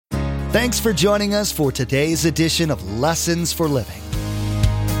Thanks for joining us for today's edition of Lessons for Living.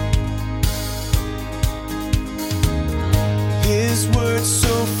 His word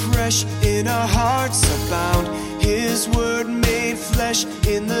so fresh in our hearts abound. His word made flesh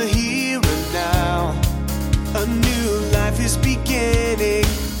in the here and now. A new life is beginning.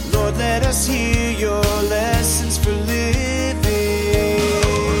 Lord, let us hear your lessons for living.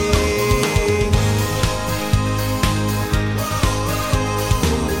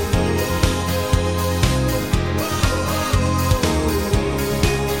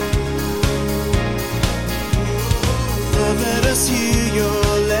 Lord, let us hear your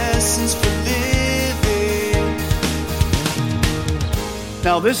lessons for living.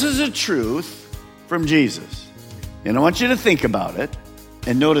 Now, this is a truth from Jesus, and I want you to think about it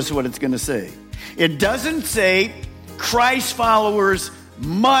and notice what it's going to say. It doesn't say Christ followers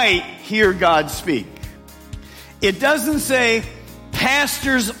might hear God speak. It doesn't say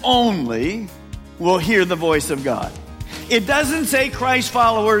pastors only will hear the voice of God. It doesn't say Christ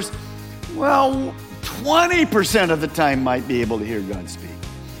followers, 20% of the time might be able to hear God speak.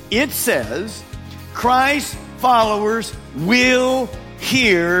 It says Christ followers will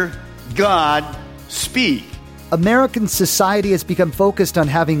hear God speak. American society has become focused on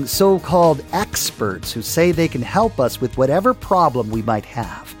having so-called experts who say they can help us with whatever problem we might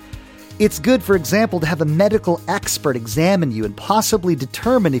have. It's good, for example, to have a medical expert examine you and possibly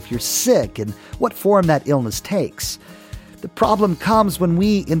determine if you're sick and what form that illness takes. The problem comes when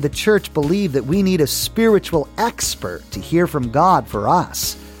we in the church believe that we need a spiritual expert to hear from God for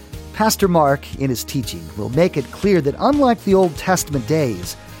us. Pastor Mark, in his teaching, will make it clear that unlike the Old Testament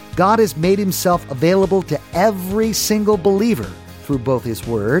days, God has made himself available to every single believer through both his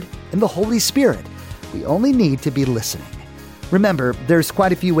Word and the Holy Spirit. We only need to be listening. Remember, there's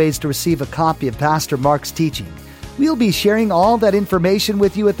quite a few ways to receive a copy of Pastor Mark's teaching. We'll be sharing all that information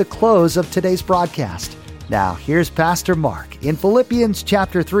with you at the close of today's broadcast. Now, here's Pastor Mark in Philippians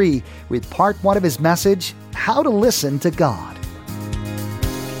chapter 3 with part 1 of his message, How to Listen to God.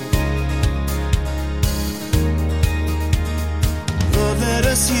 Let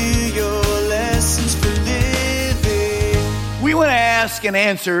us hear your lessons for living. We want to ask and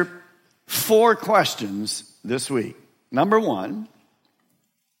answer 4 questions this week. Number 1,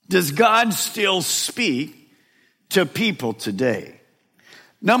 does God still speak to people today?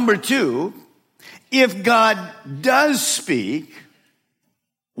 Number 2, if God does speak,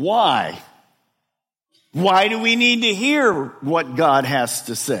 why? Why do we need to hear what God has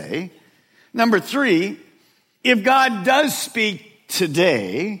to say? Number 3, if God does speak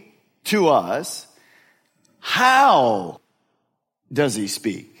today to us, how does he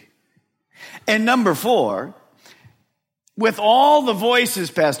speak? And number 4, with all the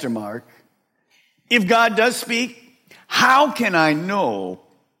voices, Pastor Mark, if God does speak, how can I know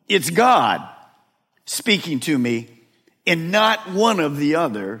it's God speaking to me and not one of the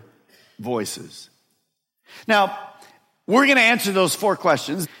other voices? Now, we're going to answer those 4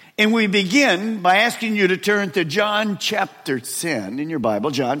 questions. And we begin by asking you to turn to John chapter 10 in your Bible.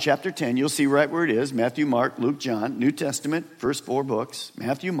 John chapter 10, you'll see right where it is. Matthew, Mark, Luke, John, New Testament, first 4 books.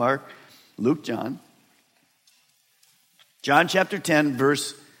 Matthew, Mark, Luke, John. John chapter 10,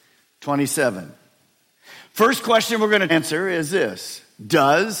 verse 27. First question we're going to answer is this: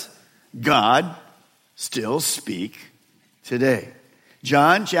 does God still speak today?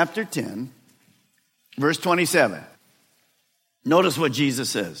 John chapter 10, verse 27. Notice what Jesus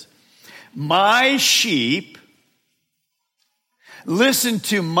says. My sheep listen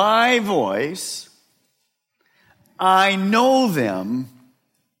to my voice. I know them,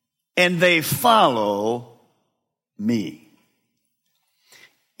 and they follow me.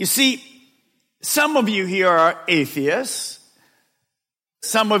 You see, some of you here are atheists.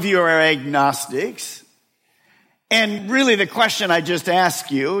 Some of you are agnostics. And really the question I just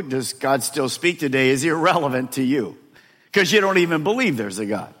asked you, does God still speak today, is irrelevant to you, because you don't even believe there's a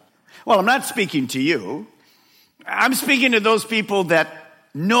God. Well, I'm not speaking to you. I'm speaking to those people that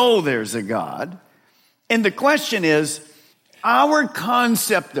know there's a God. And the question is, our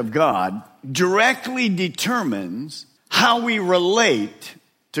concept of God directly determines how we relate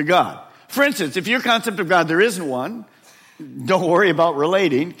to God. For instance, if your concept of God, there isn't one, don't worry about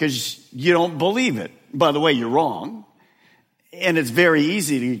relating because you don't believe it. By the way, you're wrong. And it's very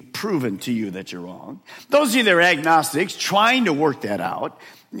easy to be proven to you that you're wrong. Those of you that are agnostics, trying to work that out,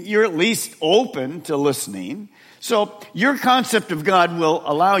 you're at least open to listening. So your concept of God will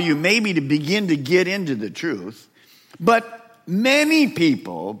allow you maybe to begin to get into the truth. But many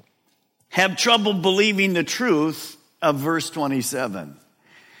people have trouble believing the truth of verse 27.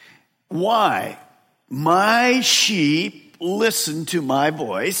 Why? My sheep listen to my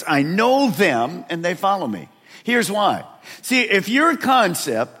voice. I know them and they follow me. Here's why. See, if your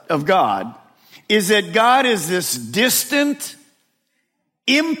concept of God is that God is this distant,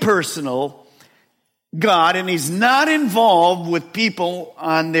 impersonal God and he's not involved with people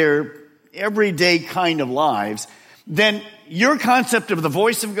on their everyday kind of lives, then your concept of the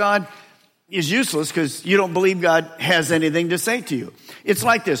voice of God is useless because you don't believe God has anything to say to you. It's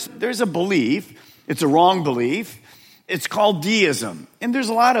like this. There's a belief. It's a wrong belief. It's called deism. And there's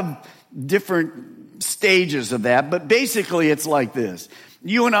a lot of different stages of that. But basically it's like this.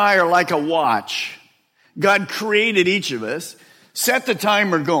 You and I are like a watch. God created each of us, set the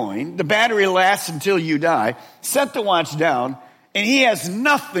timer going. The battery lasts until you die. Set the watch down. And he has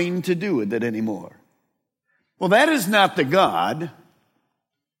nothing to do with it anymore. Well, that is not the God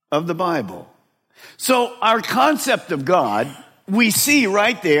of the Bible. So our concept of God, we see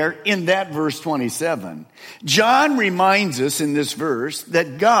right there in that verse 27. John reminds us in this verse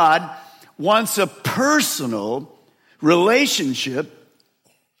that God wants a personal relationship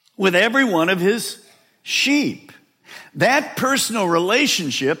with every one of his sheep. That personal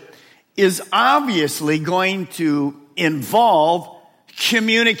relationship is obviously going to involve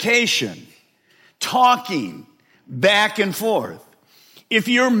communication, talking back and forth. If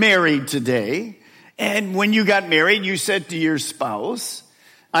you're married today, and when you got married, you said to your spouse,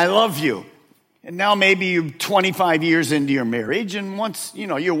 I love you. And now maybe you're 25 years into your marriage, and once,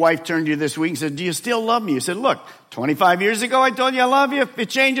 your wife turned to you this week and said, do you still love me? You said, look, 25 years ago I told you I love you. If it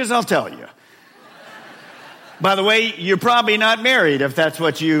changes, I'll tell you. By the way, you're probably not married if that's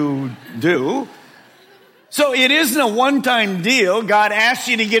what you do. So it isn't a one-time deal. God asks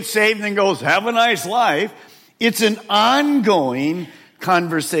you to get saved and then goes, have a nice life. It's an ongoing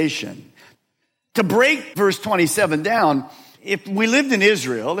conversation. To break verse 27 down, if we lived in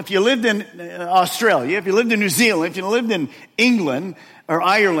Israel, if you lived in Australia, if you lived in New Zealand, if you lived in England or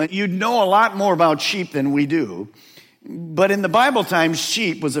Ireland, you'd know a lot more about sheep than we do. But in the Bible times,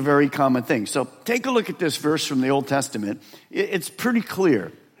 sheep was a very common thing. So take a look at this verse from the Old Testament. It's pretty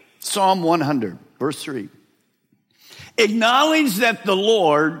clear. Psalm 100, verse 3. Acknowledge that the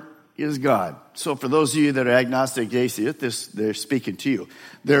Lord is God. So for those of you that are agnostic atheists, they're speaking to you.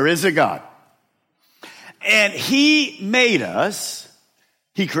 There is a God. And he made us,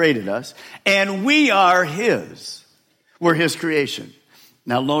 he created us, and we are his. We're his creation.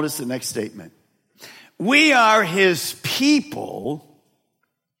 Now notice the next statement. We are his people,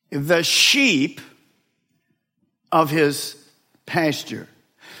 the sheep of his pasture.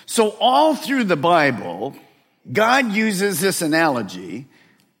 So all through the Bible, God uses this analogy,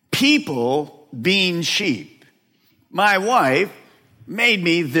 people being sheep. My wife made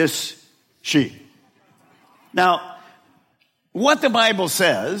me this sheep. Now, what the Bible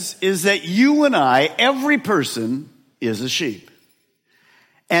says is that you and I, every person is a sheep.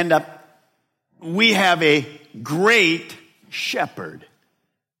 And we have a great shepherd.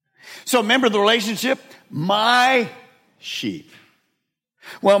 So remember the relationship? My sheep.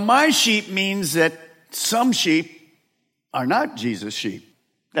 Well, my sheep means that some sheep are not Jesus' sheep.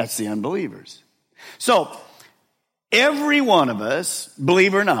 That's the unbelievers. So every one of us,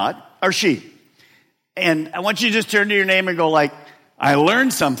 believe it or not, are sheep. And I want you to just turn to your neighbor and go like, I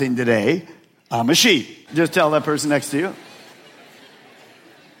learned something today. I'm a sheep. Just tell that person next to you.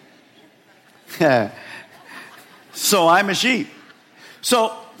 So I'm a sheep.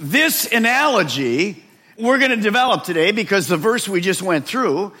 So this analogy we're going to develop today because the verse we just went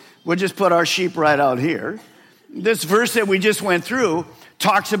through, we'll just put our sheep right out here. This verse that we just went through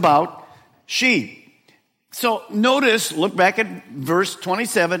talks about sheep. So notice, look back at verse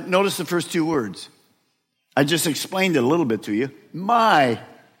 27, notice the first two words. I just explained it a little bit to you. My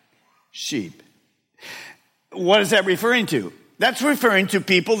sheep. What is that referring to? That's referring to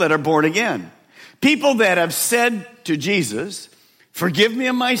people that are born again. People that have said to Jesus, forgive me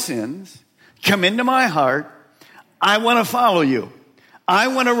of my sins, come into my heart, I want to follow you. I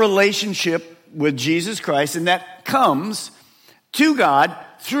want a relationship with Jesus Christ, and that comes to God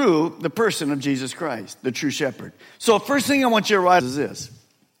through the person of Jesus Christ, the true shepherd. So first thing I want you to realize is this.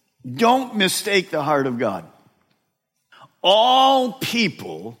 Don't mistake the heart of God. All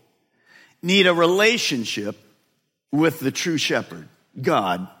people need a relationship with the true shepherd,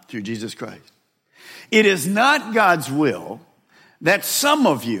 God, through Jesus Christ. It is not God's will that some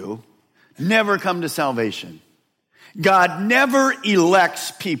of you never come to salvation. God never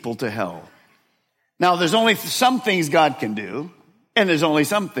elects people to hell. Now, there's only some things God can do, and there's only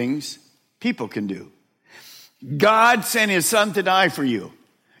some things people can do. God sent his son to die for you.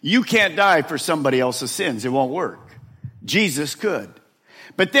 You can't die for somebody else's sins. It won't work. Jesus could.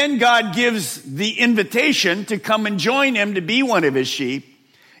 But then God gives the invitation to come and join him to be one of his sheep.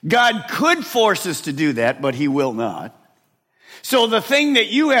 God could force us to do that, but he will not. So the thing that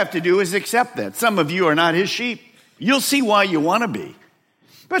you have to do is accept that. Some of you are not his sheep. You'll see why you want to be.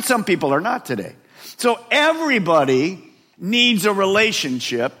 But some people are not today. So everybody needs a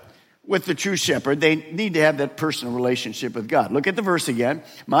relationship with the true shepherd. They need to have that personal relationship with God. Look at the verse again.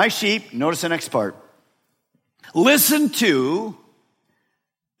 My sheep, notice the next part. Listen to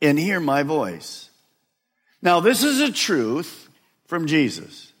and hear my voice. Now, this is a truth from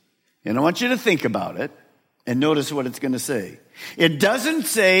Jesus. And I want you to think about it and notice what it's going to say. It doesn't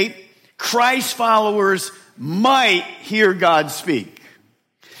say Christ followers might hear God speak.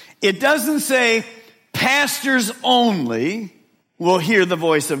 It doesn't say pastors only will hear the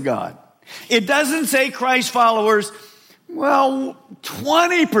voice of God. It doesn't say Christ followers,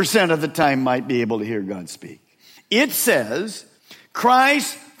 20% of the time might be able to hear God speak. It says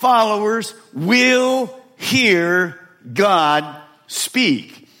Christ followers will hear God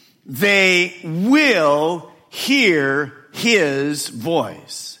speak. They will hear his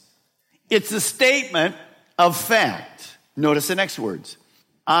voice. It's a statement of fact. Notice the next words.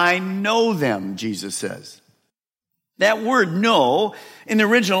 I know them, Jesus says. That word know in the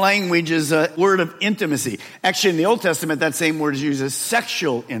original language is a word of intimacy. Actually, in the Old Testament, that same word is used as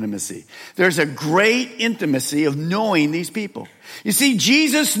sexual intimacy. There's a great intimacy of knowing these people. You see,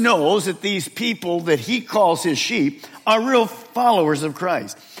 Jesus knows that these people that he calls his sheep are real followers of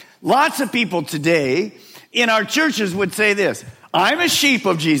Christ. Lots of people today in our churches would say this, I'm a sheep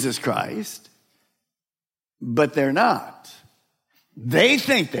of Jesus Christ, but they're not. They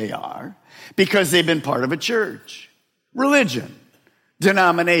think they are because they've been part of a church, religion,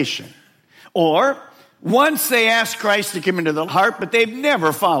 denomination. Or once they asked Christ to come into the heart, but they've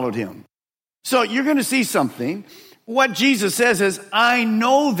never followed him. So you're going to see something. What Jesus says is, I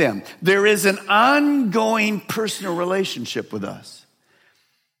know them. There is an ongoing personal relationship with us.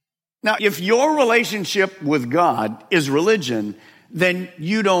 Now, if your relationship with God is religion, then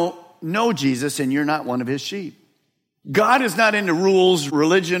you don't know Jesus and you're not one of his sheep. God is not into rules,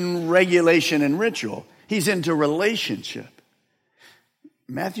 religion, regulation, and ritual. He's into relationship.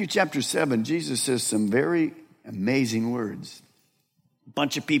 Matthew chapter 7, Jesus says some very amazing words. A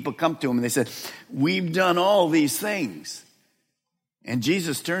bunch of people come to him and they said, we've done all these things. And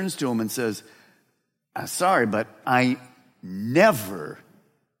Jesus turns to him and says, sorry, but I never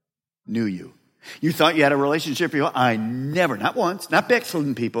knew you. You thought you had a relationship. I never, not once, not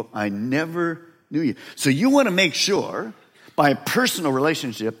backslidden people. I never knew you. So you want to make sure by a personal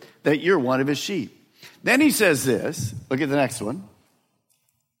relationship that you're one of his sheep. Then he says this, look at the next one.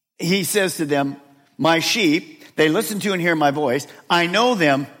 He says to them, my sheep, they listen to and hear my voice. I know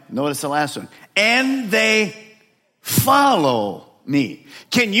them. Notice the last one. And they follow me.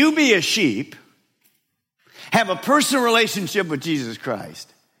 Can you be a sheep, have a personal relationship with Jesus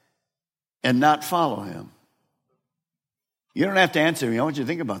Christ, and not follow him? You don't have to answer me. I want you to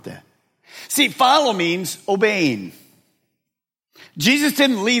think about that. See, follow means obeying. Jesus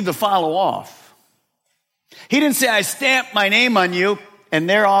didn't leave the follow off. He didn't say, I stamp my name on you, and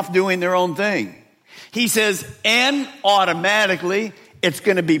they're off doing their own thing. He says, and automatically, it's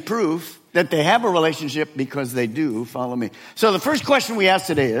going to be proof that they have a relationship because they do follow me. So the first question we ask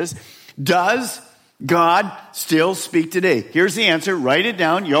today is, does God still speak today? Here's the answer. Write it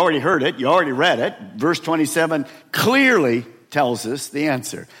down. You already heard it. You already read it. Verse 27 clearly tells us the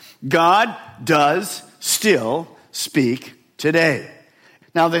answer. God does still speak today.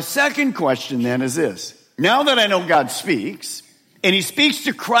 Now, the second question then is this. Now that I know God speaks, and he speaks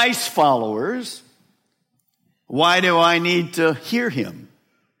to Christ's followers, why do I need to hear him?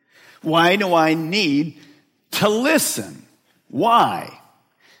 Why do I need to listen? Why?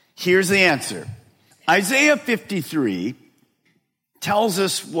 Here's the answer. Isaiah 53 tells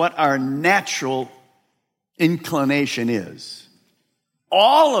us what our natural inclination is.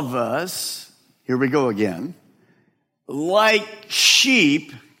 All of us, here we go again, like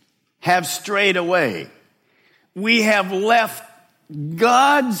sheep have strayed away. We have left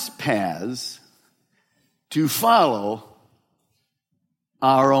God's paths to follow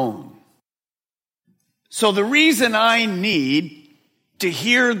our own. So the reason I need to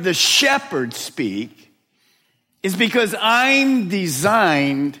hear the shepherd speak is because I'm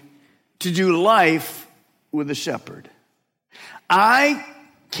designed to do life with a shepherd. I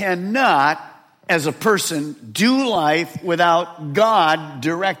cannot, as a person, do life without God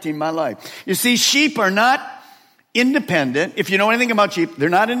directing my life. You see, sheep are not independent. If you know anything about sheep, they're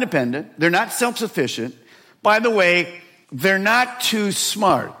not independent. They're not self-sufficient. By the way, they're not too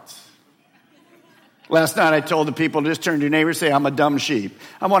smart. Last night I told the people, just turn to your neighbor and say, I'm a dumb sheep.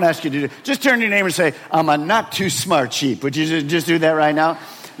 I want to ask you to do, just turn to your neighbor and say, I'm a not too smart sheep. Would you just do that right now?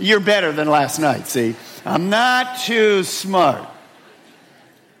 You're better than last night, see? I'm not too smart.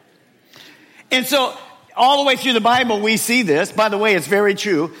 And so all the way through the Bible, we see this. By the way, it's very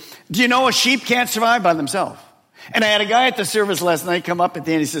true. Do you know a sheep can't survive by themselves? And I had a guy at the service last night come up at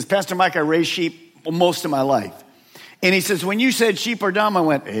the end. He says, Pastor Mike, I raised sheep most of my life. And he says, when you said sheep are dumb, I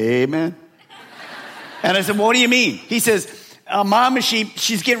went, amen. And I said, what do you mean? He says, a mom of sheep,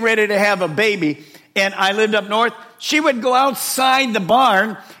 she's getting ready to have a baby. And I lived up north. She would go outside the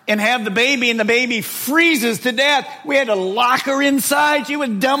barn and have the baby, and the baby freezes to death. We had to lock her inside. She was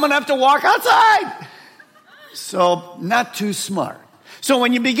dumb enough to walk outside. So, not too smart. So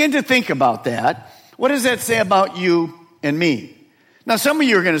when you begin to think about that, what does that say about you and me? Now, some of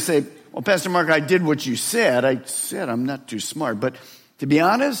you are going to say, well, Pastor Mark, I did what you said. I said I'm not too smart. But to be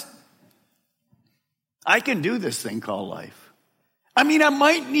honest, I can do this thing called life. I mean, I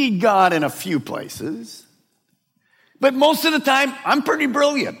might need God in a few places, but most of the time, I'm pretty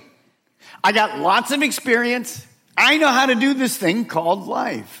brilliant. I got lots of experience. I know how to do this thing called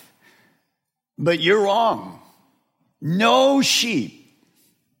life. But you're wrong. No sheep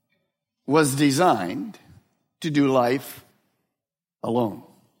was designed to do life alone.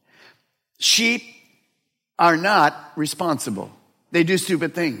 Sheep are not responsible. They do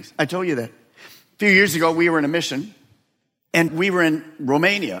stupid things. I told you that. A few years ago, we were in a mission, and we were in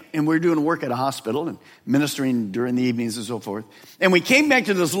Romania, and we were doing work at a hospital and ministering during the evenings and so forth. And we came back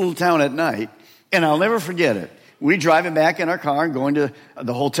to this little town at night, and I'll never forget it. We driving back in our car and going to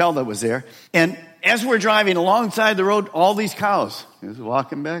the hotel that was there. And as we're driving alongside the road, all these cows just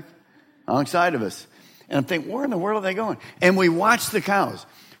walking back alongside of us. And I'm thinking, where in the world are they going? And we watched the cows.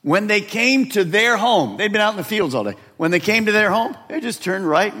 When they came to their home, they'd been out in the fields all day. When they came to their home, they just turned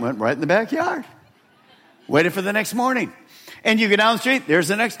right and went right in the backyard. Waited for the next morning. And you go down the street, there's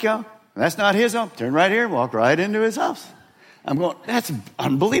the next cow. That's not his home. Turn right here, walk right into his house. I'm going, that's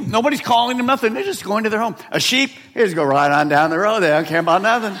unbelievable. Nobody's calling them nothing. They're just going to their home. A sheep, they just go right on down the road. They don't care about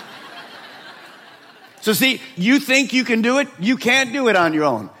nothing. So see, you think you can do it? You can't do it on your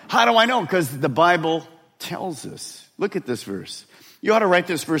own. How do I know? Because the Bible tells us. Look at this verse. You ought to write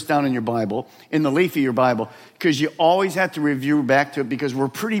this verse down in your Bible, in the leaf of your Bible, because you always have to review back to it because we're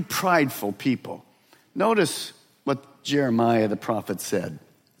pretty prideful people. Notice what Jeremiah the prophet said.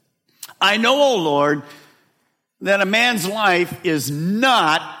 I know, O Lord, that a man's life is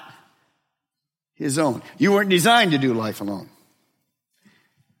not his own. You weren't designed to do life alone.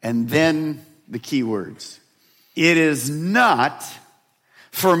 And then the key words. It is not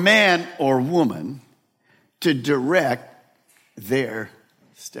for man or woman to direct their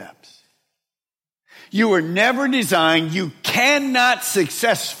steps. You were never designed, you cannot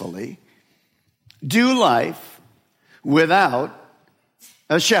successfully do life without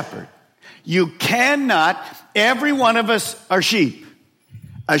a shepherd. You cannot, every one of us are sheep.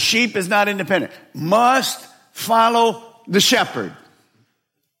 A sheep is not independent. Must follow the shepherd.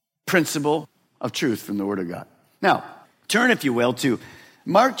 Principle of truth from the Word of God. Now, turn, if you will, to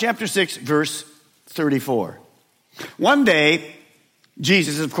Mark chapter 6, verse 34. One day,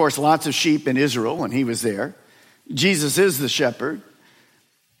 Jesus, of course, lots of sheep in Israel when he was there. Jesus is the shepherd.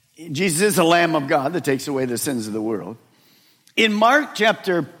 Jesus is the Lamb of God that takes away the sins of the world. In Mark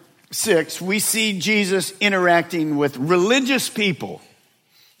chapter 6, we see Jesus interacting with religious people.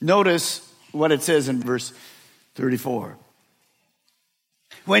 Notice what it says in verse 34.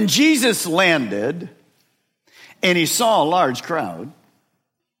 When Jesus landed and he saw a large crowd,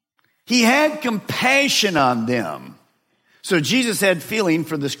 he had compassion on them. So Jesus had feeling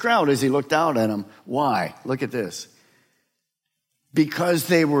for this crowd as he looked out at them. Why? Look at this. Because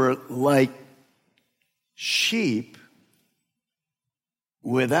they were like sheep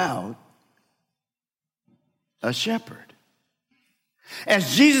without a shepherd.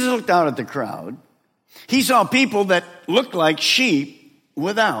 As Jesus looked out at the crowd, he saw people that looked like sheep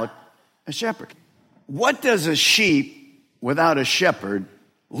without a shepherd. What does a sheep without a shepherd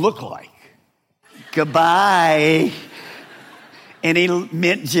look like? Goodbye. Any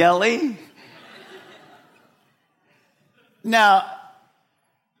mint jelly? Now,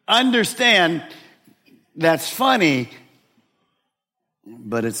 understand that's funny,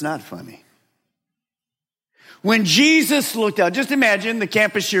 but it's not funny. When Jesus looked out, just imagine the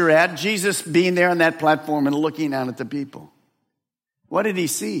campus you're at, Jesus being there on that platform and looking out at the people. What did he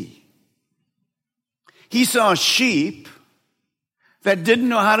see? He saw sheep that didn't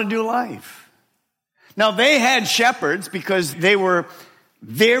know how to do life. Now, they had shepherds because they were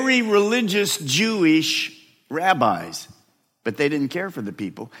very religious Jewish rabbis. but they didn't care for the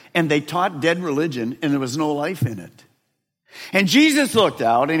people. And they taught dead religion, and there was no life in it. And Jesus looked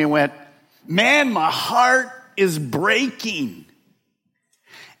out and he went, man, my heart is breaking.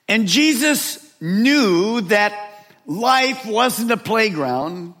 And Jesus knew that life wasn't a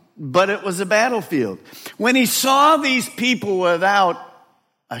playground, but it was a battlefield. When he saw these people without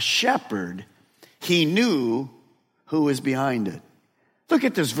a shepherd, he knew who was behind it. Look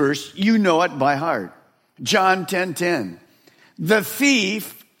at this verse. You know it by heart. John 10:10. The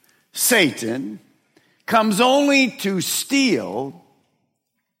thief, Satan, comes only to steal,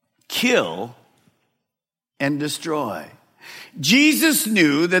 kill, and destroy. Jesus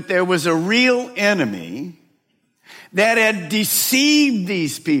knew that there was a real enemy that had deceived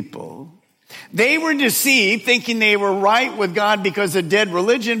these people. They were deceived thinking they were right with God because of dead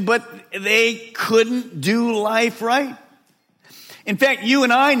religion, but they couldn't do life right. In fact, you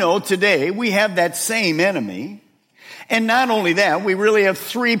and I know today we have that same enemy. And not only that, we really have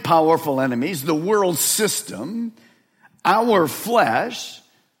three powerful enemies: the world system, our flesh,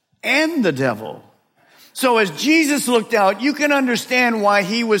 and the devil. So as Jesus looked out, you can understand why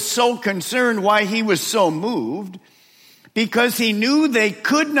he was so concerned, why he was so moved, because he knew they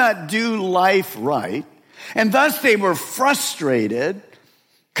could not do life right, and thus they were frustrated,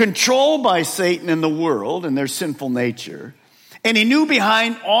 controlled by Satan and the world and their sinful nature. And he knew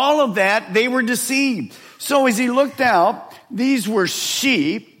behind all of that, they were deceived. So as he looked out, these were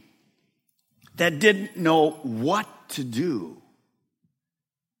sheep that didn't know what to do.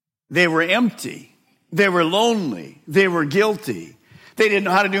 They were empty. They were lonely. They were guilty. They didn't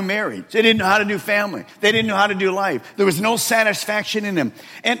know how to do marriage. They didn't know how to do family. They didn't know how to do life. There was no satisfaction in them.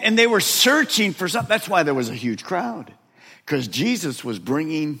 And they were searching for something. That's why there was a huge crowd, because Jesus was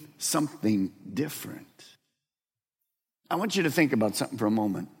bringing something different. I want you to think about something for a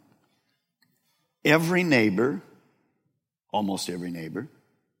moment. Every neighbor, almost every neighbor,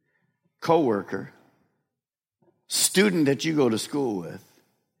 coworker, student that you go to school with,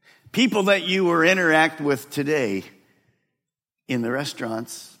 people that you or interact with today in the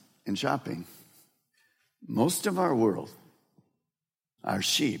restaurants and shopping, most of our world are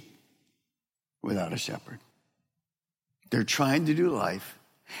sheep without a shepherd. They're trying to do life,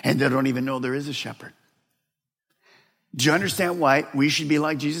 and they don't even know there is a shepherd. Do you understand why we should be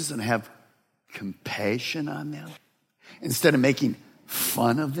like Jesus and have compassion on them instead of making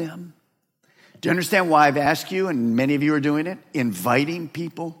fun of them? Do you understand why I've asked you, and many of you are doing it, inviting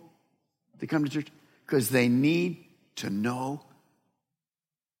people to come to church? Because they need to know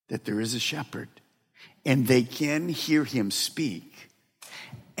that there is a shepherd, and they can hear him speak,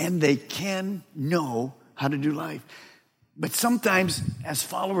 and they can know how to do life. But sometimes, as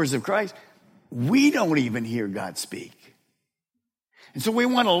followers of Christ, we don't even hear God speak. And so we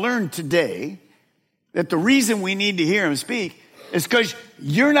want to learn today that the reason we need to hear him speak is because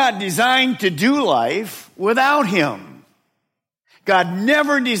you're not designed to do life without him. God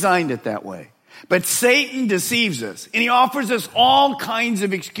never designed it that way. But Satan deceives us, and he offers us all kinds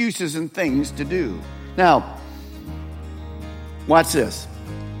of excuses and things to do. Now, watch this.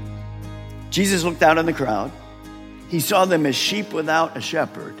 Jesus looked out on the crowd. He saw them as sheep without a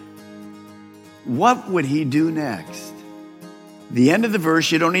shepherd. What would he do next? The end of the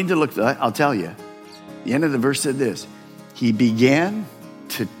verse, you don't need to look, I'll tell you. The end of the verse said this: he began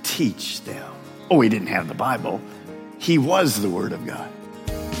to teach them. Oh, he didn't have the Bible. He was the Word of God.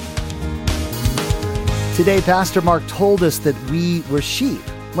 Today, Pastor Mark told us that we were sheep.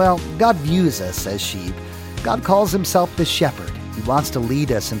 Well, God views us as sheep. God calls himself the shepherd. He wants to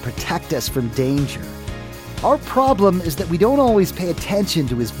lead us and protect us from danger. Our problem is that we don't always pay attention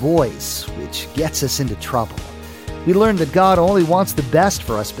to his voice, which gets us into trouble. We learned that God only wants the best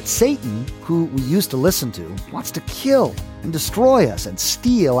for us, but Satan, who we used to listen to, wants to kill and destroy us and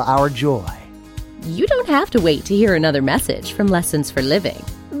steal our joy. You don't have to wait to hear another message from Lessons for Living.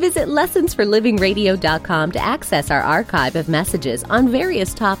 Visit lessonsforlivingradio.com to access our archive of messages on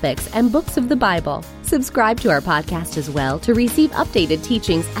various topics and books of the Bible. Subscribe to our podcast as well to receive updated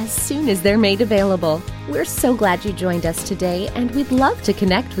teachings as soon as they're made available. We're so glad you joined us today, and we'd love to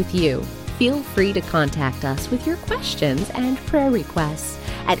connect with you. Feel free to contact us with your questions and prayer requests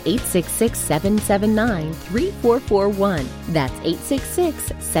at 866-779-3441. That's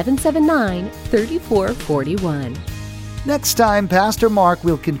 866-779-3441. Next time, Pastor Mark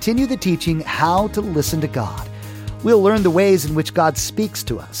will continue the teaching How to Listen to God. We'll learn the ways in which God speaks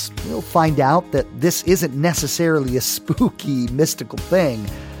to us. We'll find out that this isn't necessarily a spooky, mystical thing,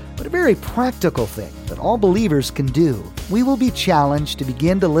 but a very practical thing that all believers can do. We will be challenged to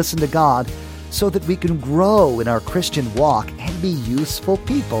begin to listen to God so that we can grow in our Christian walk and be useful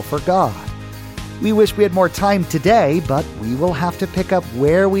people for God. We wish we had more time today, but we will have to pick up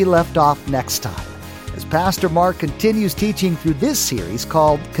where we left off next time, as Pastor Mark continues teaching through this series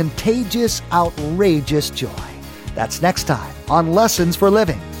called Contagious, Outrageous Joy. That's next time on Lessons for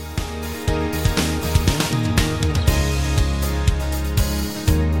Living.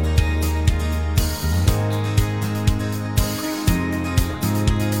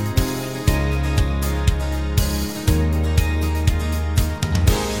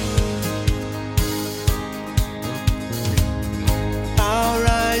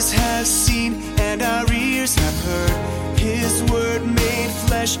 Have seen and our ears have heard His word made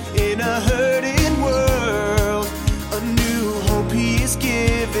flesh in a hurting world. A new hope He is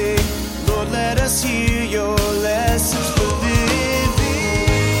giving.